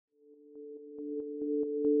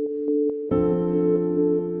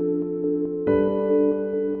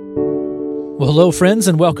hello, friends,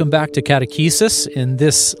 and welcome back to Catechesis. In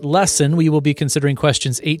this lesson, we will be considering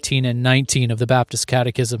questions 18 and 19 of the Baptist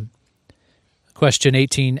Catechism. Question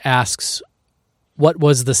 18 asks, what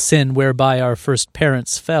was the sin whereby our first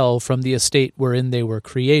parents fell from the estate wherein they were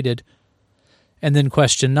created? And then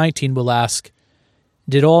question 19 will ask,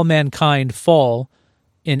 did all mankind fall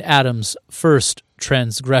in Adam's first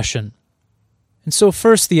transgression? And so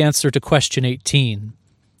first the answer to question 18.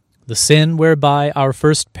 The sin whereby our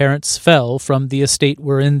first parents fell from the estate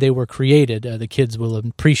wherein they were created. The kids will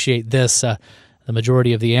appreciate this. The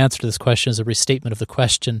majority of the answer to this question is a restatement of the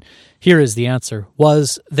question. Here is the answer.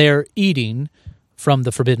 Was their eating from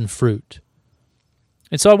the forbidden fruit?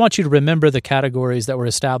 And so I want you to remember the categories that were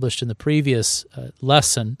established in the previous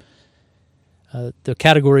lesson, the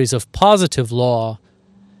categories of positive law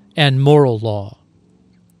and moral law.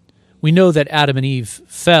 We know that Adam and Eve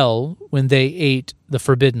fell when they ate the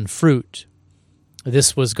forbidden fruit.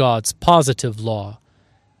 This was God's positive law.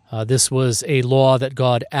 This was a law that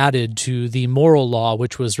God added to the moral law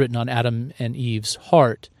which was written on Adam and Eve's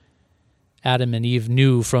heart. Adam and Eve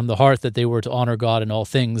knew from the heart that they were to honor God in all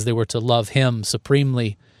things. They were to love Him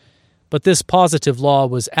supremely. But this positive law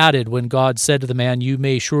was added when God said to the man, you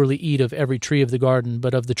may surely eat of every tree of the garden,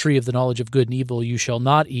 but of the tree of the knowledge of good and evil you shall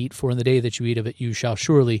not eat, for in the day that you eat of it you shall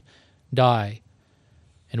surely die.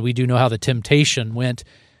 And we do know how the temptation went.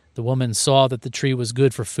 The woman saw that the tree was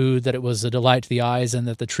good for food, that it was a delight to the eyes, and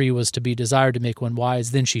that the tree was to be desired to make one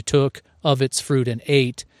wise. Then she took of its fruit and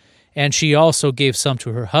ate. And she also gave some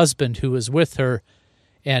to her husband who was with her,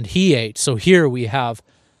 and he ate. So here we have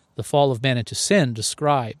the fall of man into sin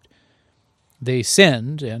described. They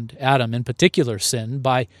sinned, and Adam in particular sinned,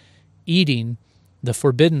 by eating the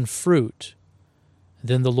forbidden fruit.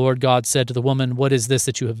 Then the Lord God said to the woman, what is this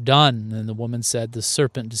that you have done? And the woman said, the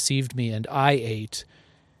serpent deceived me, and I ate.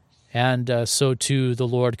 And so too the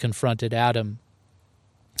Lord confronted Adam.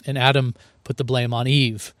 And Adam put the blame on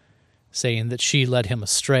Eve, saying that she led him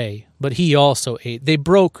astray. But he also ate. They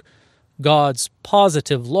broke God's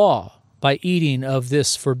positive law by eating of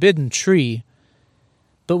this forbidden tree.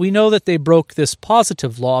 But we know that they broke this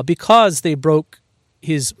positive law because they broke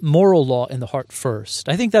His moral law in the heart first.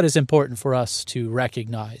 I think that is important for us to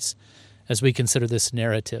recognize as we consider this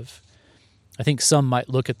narrative. I think some might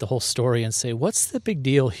look at the whole story and say, what's the big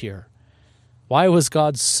deal here? Why was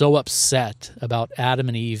God so upset about Adam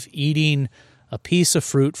and Eve eating a piece of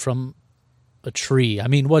fruit from a tree? I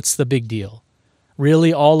mean, what's the big deal?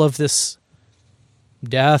 Really, all of this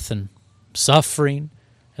death and suffering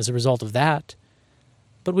as a result of that?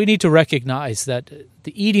 But we need to recognize that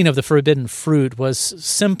the eating of the forbidden fruit was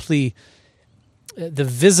simply the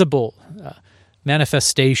visible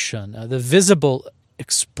manifestation, the visible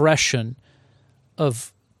expression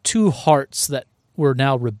of two hearts that were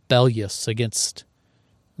now rebellious against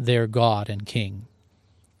their God and King.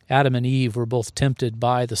 Adam and Eve were both tempted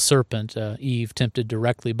by the serpent, Eve tempted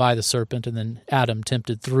directly by the serpent, and then Adam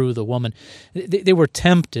tempted through the woman. They were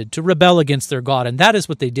tempted to rebel against their God, and that is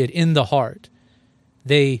what they did in the heart.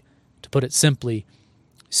 They, to put it simply,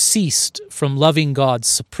 ceased from loving God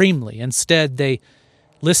supremely. Instead, they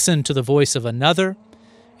listened to the voice of another.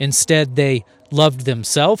 Instead, they loved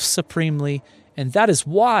themselves supremely, and that is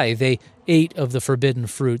why they ate of the forbidden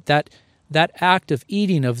fruit. That act of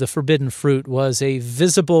eating of the forbidden fruit was a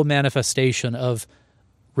visible manifestation of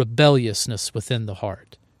rebelliousness within the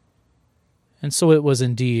heart. And so it was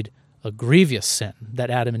indeed a grievous sin that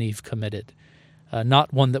Adam and Eve committed.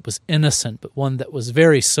 Not one that was innocent, but one that was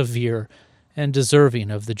very severe and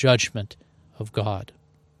deserving of the judgment of God.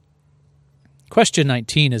 Question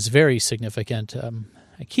 19 is very significant.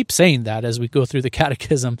 I keep saying that as we go through the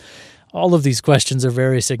catechism. All of these questions are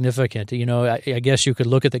very significant. You know, I guess you could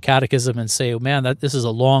look at the catechism and say, oh man, this is a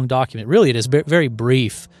long document. Really, it is very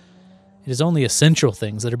brief. It is only essential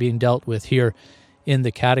things that are being dealt with here in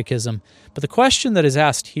the catechism. But the question that is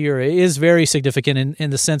asked here is very significant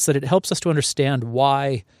in the sense that it helps us to understand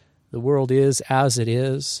why the world is as it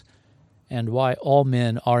is and why all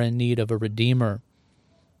men are in need of a Redeemer.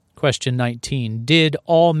 Question 19, did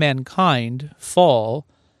all mankind fall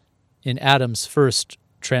in Adam's first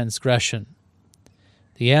transgression?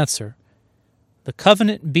 The answer, the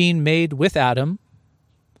covenant being made with Adam,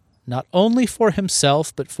 not only for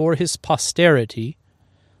himself but for his posterity,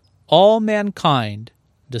 all mankind,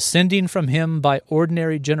 descending from him by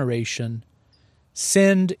ordinary generation,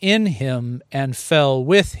 sinned in him and fell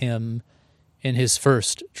with him in his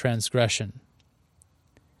first transgression.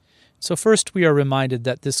 So first we are reminded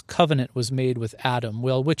that this covenant was made with Adam.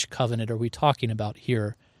 Well, which covenant are we talking about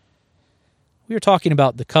here? We are talking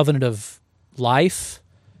about the covenant of life,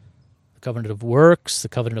 covenant of works, the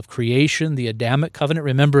covenant of creation, the Adamic covenant.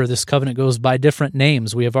 Remember, this covenant goes by different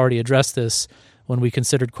names. We have already addressed this when we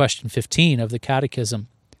considered question 15 of the Catechism.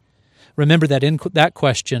 Remember that in that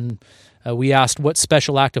question, we asked, what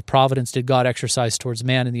special act of providence did God exercise towards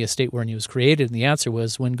man in the estate wherein he was created? And the answer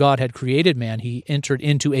was, when God had created man, he entered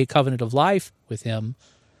into a covenant of life with him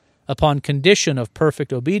upon condition of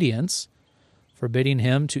perfect obedience, forbidding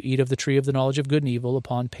him to eat of the tree of the knowledge of good and evil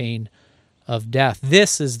upon pain of death.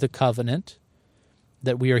 This is the covenant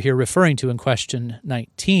that we are here referring to in question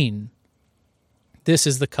 19. This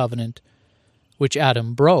is the covenant which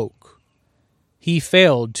Adam broke. He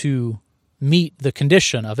failed to meet the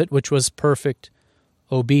condition of it, which was perfect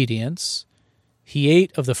obedience. He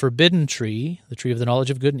ate of the forbidden tree, the tree of the knowledge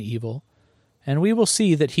of good and evil, and we will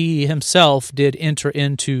see that he himself did enter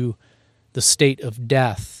into the state of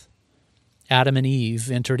death. Adam and Eve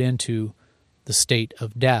entered into the state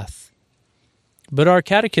of death. But our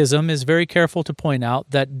catechism is very careful to point out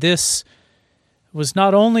that this was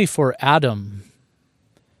not only for Adam,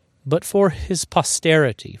 but for his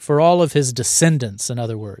posterity, for all of his descendants, in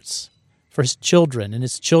other words, for his children and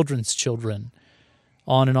his children's children.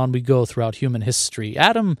 On and on we go throughout human history.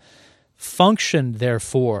 Adam functioned,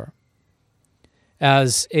 therefore,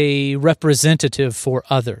 as a representative for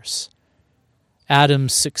others.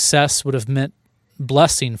 Adam's success would have meant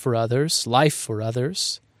blessing for others, life for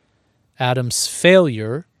others. Adam's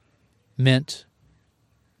failure meant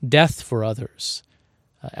death for others.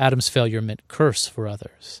 Adam's failure meant curse for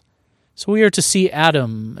others. So we are to see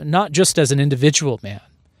Adam not just as an individual man,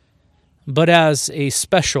 but as a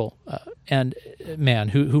special and man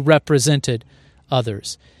who represented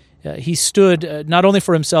others. He stood not only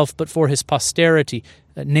for himself, but for his posterity,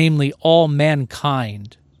 namely all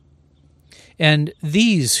mankind. And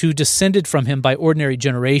these who descended from him by ordinary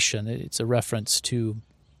generation, it's a reference to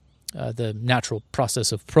the natural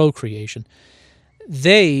process of procreation,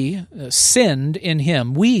 they sinned in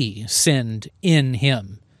him. We sinned in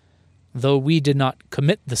him. Though we did not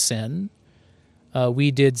commit the sin,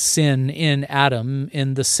 we did sin in Adam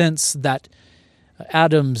in the sense that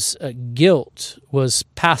Adam's guilt was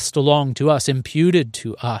passed along to us, imputed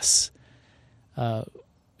to us.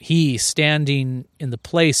 He, standing in the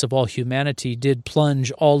place of all humanity, did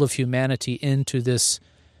plunge all of humanity into this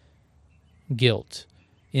guilt,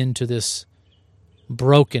 into this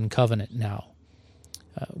broken covenant now.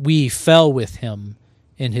 We fell with him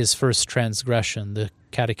in his first transgression, the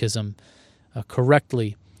Catechism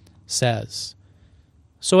correctly says.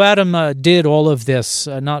 So Adam did all of this,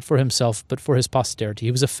 not for himself, but for his posterity.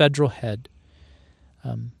 He was a federal head.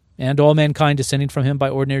 And all mankind descending from him by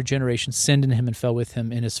ordinary generation sinned in him and fell with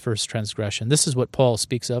him in his first transgression. This is what Paul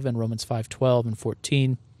speaks of in Romans 5:12 and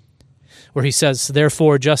 14, where he says,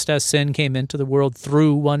 therefore, just as sin came into the world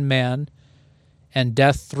through one man, and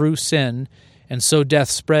death through sin, and so death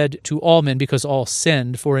spread to all men because all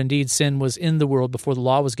sinned. For indeed sin was in the world before the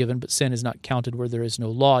law was given, but sin is not counted where there is no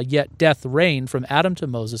law. Yet death reigned from Adam to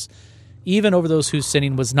Moses, even over those whose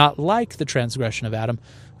sinning was not like the transgression of Adam,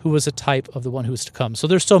 who was a type of the one who is to come. So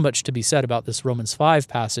there's so much to be said about this Romans 5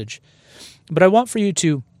 passage. But I want for you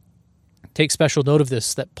to take special note of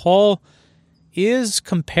this, that Paul is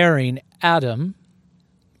comparing Adam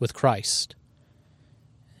with Christ.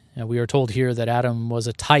 And we are told here that Adam was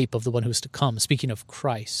a type of the one who is to come, speaking of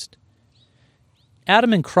Christ.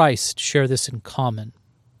 Adam and Christ share this in common.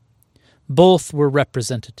 Both were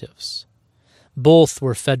representatives. Both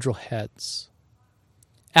were federal heads.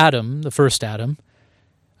 Adam, the first Adam,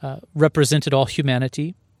 represented all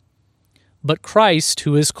humanity. But Christ,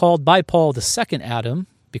 who is called by Paul the second Adam,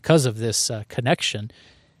 because of this connection,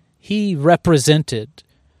 he represented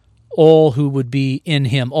all who would be in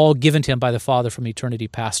him, all given to him by the Father from eternity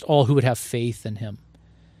past, all who would have faith in him.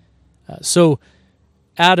 So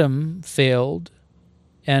Adam failed,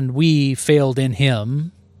 and we failed in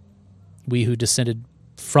him, we who descended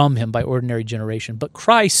from him by ordinary generation. But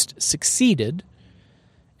Christ succeeded,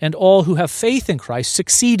 and all who have faith in Christ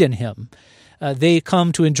succeed in him. They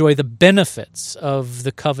come to enjoy the benefits of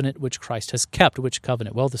the covenant which Christ has kept. Which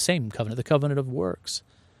covenant? Well, the same covenant, the covenant of works.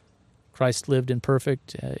 Christ lived in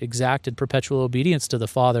perfect, exact, and perpetual obedience to the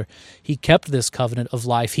Father. He kept this covenant of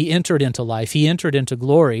life. He entered into life. He entered into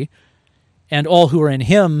glory, and all who are in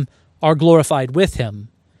him are glorified with him.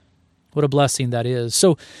 What a blessing that is.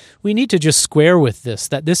 So we need to just square with this,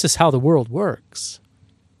 that this is how the world works.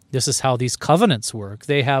 This is how these covenants work.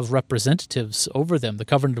 They have representatives over them. The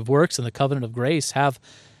covenant of works and the covenant of grace have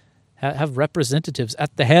representatives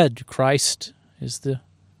at the head. Christ is the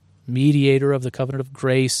mediator of the covenant of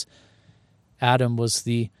grace. Adam was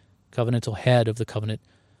the covenantal head of the covenant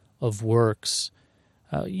of works.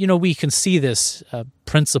 We can see this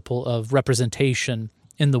principle of representation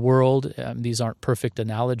in the world. These aren't perfect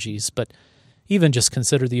analogies, but even just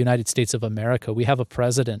consider the United States of America. We have a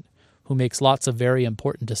president who makes lots of very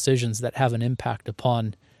important decisions that have an impact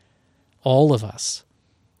upon all of us.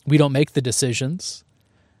 We don't make the decisions.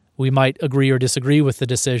 We might agree or disagree with the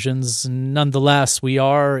decisions. Nonetheless, we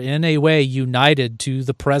are in a way united to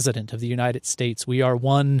the President of the United States. We are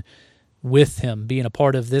one with him, being a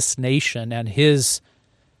part of this nation, and his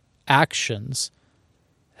actions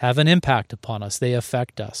have an impact upon us. They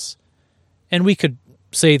affect us. And we could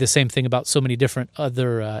say the same thing about so many different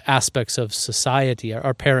other aspects of society,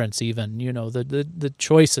 our parents even. The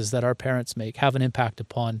choices that our parents make have an impact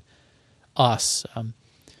upon us.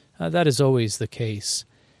 That is always the case.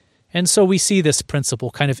 And so we see this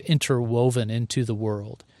principle kind of interwoven into the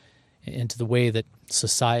world, into the way that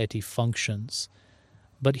society functions.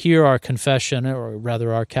 But here our confession, or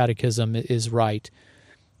rather our catechism, is right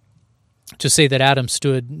to say that Adam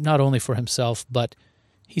stood not only for himself, but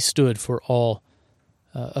he stood for all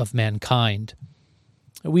of mankind.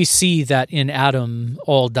 We see that in Adam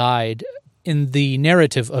all died. In the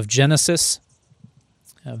narrative of Genesis,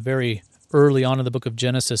 very early on in the book of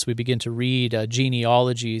Genesis, we begin to read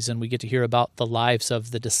genealogies, and we get to hear about the lives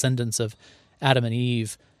of the descendants of Adam and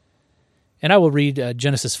Eve. And I will read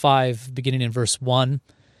Genesis 5, beginning in verse 1,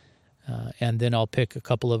 and then I'll pick a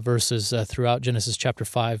couple of verses throughout Genesis chapter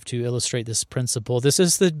 5 to illustrate this principle. This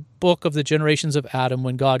is the book of the generations of Adam.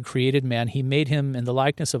 When God created man, he made him in the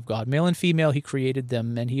likeness of God. Male and female he created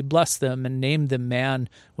them, and he blessed them and named them man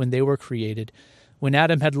when they were created. When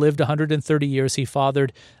Adam had lived 130 years, he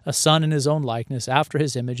fathered a son in his own likeness, after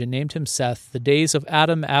his image, and named him Seth. The days of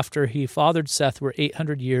Adam after he fathered Seth were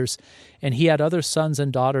 800 years, and he had other sons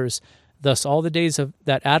and daughters. Thus all the days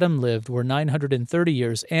that Adam lived were 930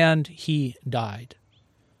 years, and he died.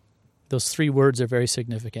 Those three words are very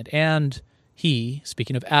significant. And he,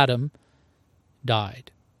 speaking of Adam,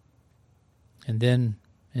 died. And then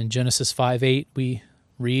in Genesis 5:8, we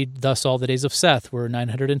read, thus all the days of Seth were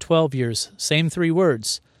 912 years. Same three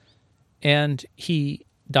words. And he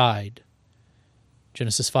died.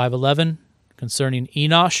 Genesis 5:11, concerning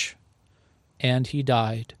Enosh, and he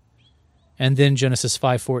died. And then Genesis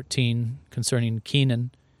 5:14, concerning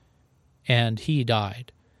Kenan, and he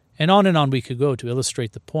died. And on we could go to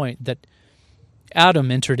illustrate the point that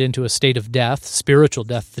Adam entered into a state of death, spiritual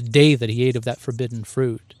death, the day that he ate of that forbidden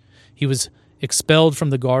fruit. He was expelled from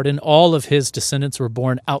the garden. All of his descendants were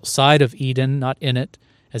born outside of Eden, not in it,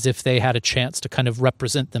 as if they had a chance to kind of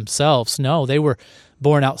represent themselves. No, they were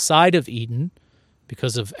born outside of Eden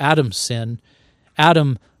because of Adam's sin.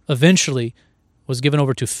 Adam eventually was given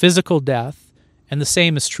over to physical death, and the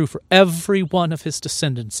same is true for every one of his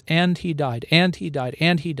descendants. And he died, and he died,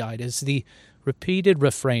 and he died, is the repeated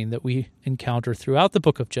refrain that we encounter throughout the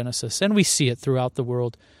book of Genesis, and we see it throughout the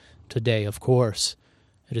world today, of course.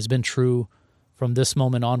 It has been true from this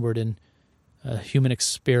moment onward in human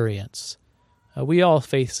experience. We all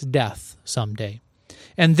face death someday.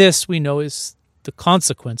 And this, we know, is the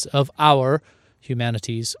consequence of our,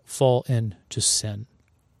 humanity's, fall into sin.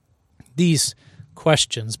 These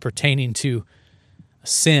questions pertaining to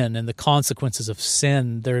sin and the consequences of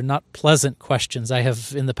sin, they're not pleasant questions. I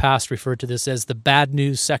have in the past referred to this as the bad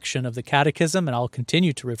news section of the Catechism, and I'll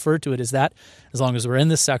continue to refer to it as that as long as we're in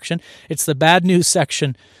this section. It's the bad news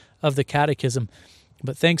section of the Catechism.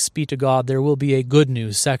 But thanks be to God, there will be a good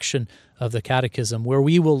news section of the Catechism where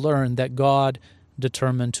we will learn that God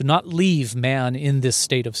determined to not leave man in this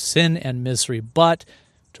state of sin and misery, but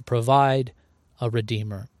to provide a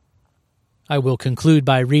Redeemer. I will conclude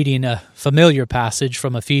by reading a familiar passage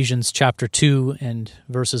from Ephesians chapter 2 and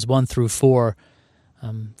verses 1 through 4,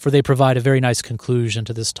 for they provide a very nice conclusion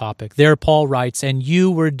to this topic. There Paul writes, "And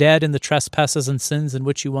you were dead in the trespasses and sins in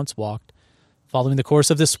which you once walked, following the course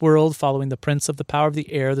of this world, following the prince of the power of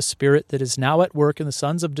the air, the spirit that is now at work in the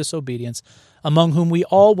sons of disobedience, among whom we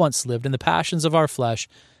all once lived in the passions of our flesh,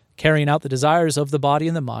 carrying out the desires of the body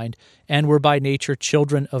and the mind, and were by nature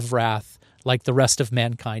children of wrath, like the rest of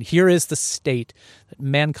mankind." Here is the state that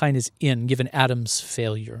mankind is in, given Adam's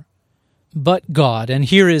failure. But God, and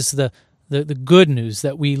here is the good news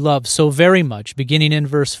that we love so very much, beginning in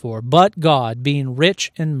verse 4, "But God, being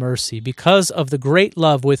rich in mercy, because of the great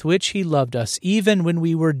love with which he loved us, even when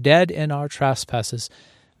we were dead in our trespasses,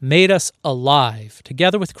 made us alive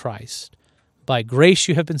together with Christ. By grace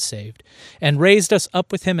you have been saved, and raised us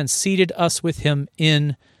up with him and seated us with him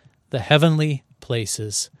in the heavenly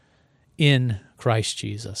places in Christ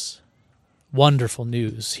Jesus." Wonderful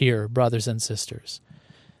news here, brothers and sisters.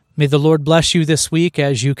 May the Lord bless you this week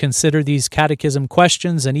as you consider these catechism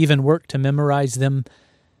questions and even work to memorize them.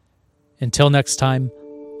 Until next time,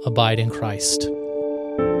 abide in Christ.